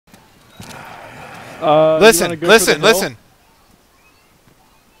Listen, listen, listen.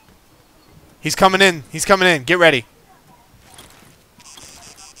 He's coming in. He's coming in. Get ready.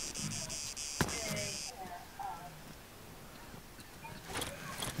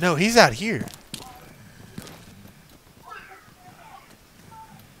 No, he's out here.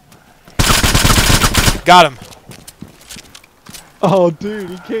 Got him. Oh, dude,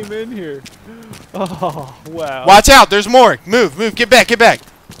 he came in here. Oh, wow. Watch out. There's more. Move, move. Get back, get back.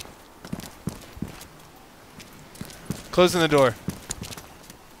 Closing the door.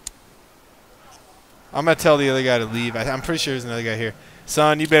 I'm going to tell the other guy to leave. I'm pretty sure there's another guy here.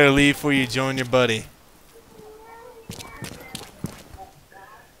 Son, you better leave before you join your buddy.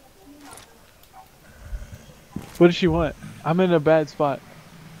 What does she want? I'm in a bad spot.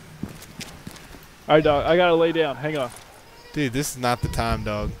 Alright, dog. I gotta lay down. Hang on. Dude, this is not the time,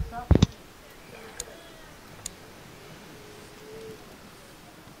 dog.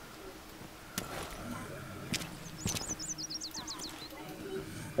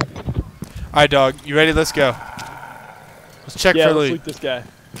 Alright, dog. You ready? Let's go. Let's check for loot. Yeah, let's loot this guy.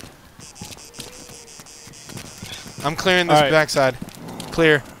 I'm clearing this backside.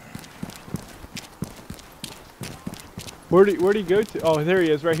 Clear. Where'd he go to? Oh, there he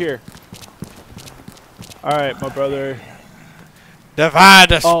is, right here. Alright, my brother. Divide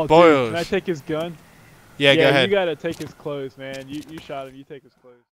the spoils. spoils. Dude, can I take his gun? Yeah, go ahead. You gotta take his clothes, man. You shot him. You take his clothes.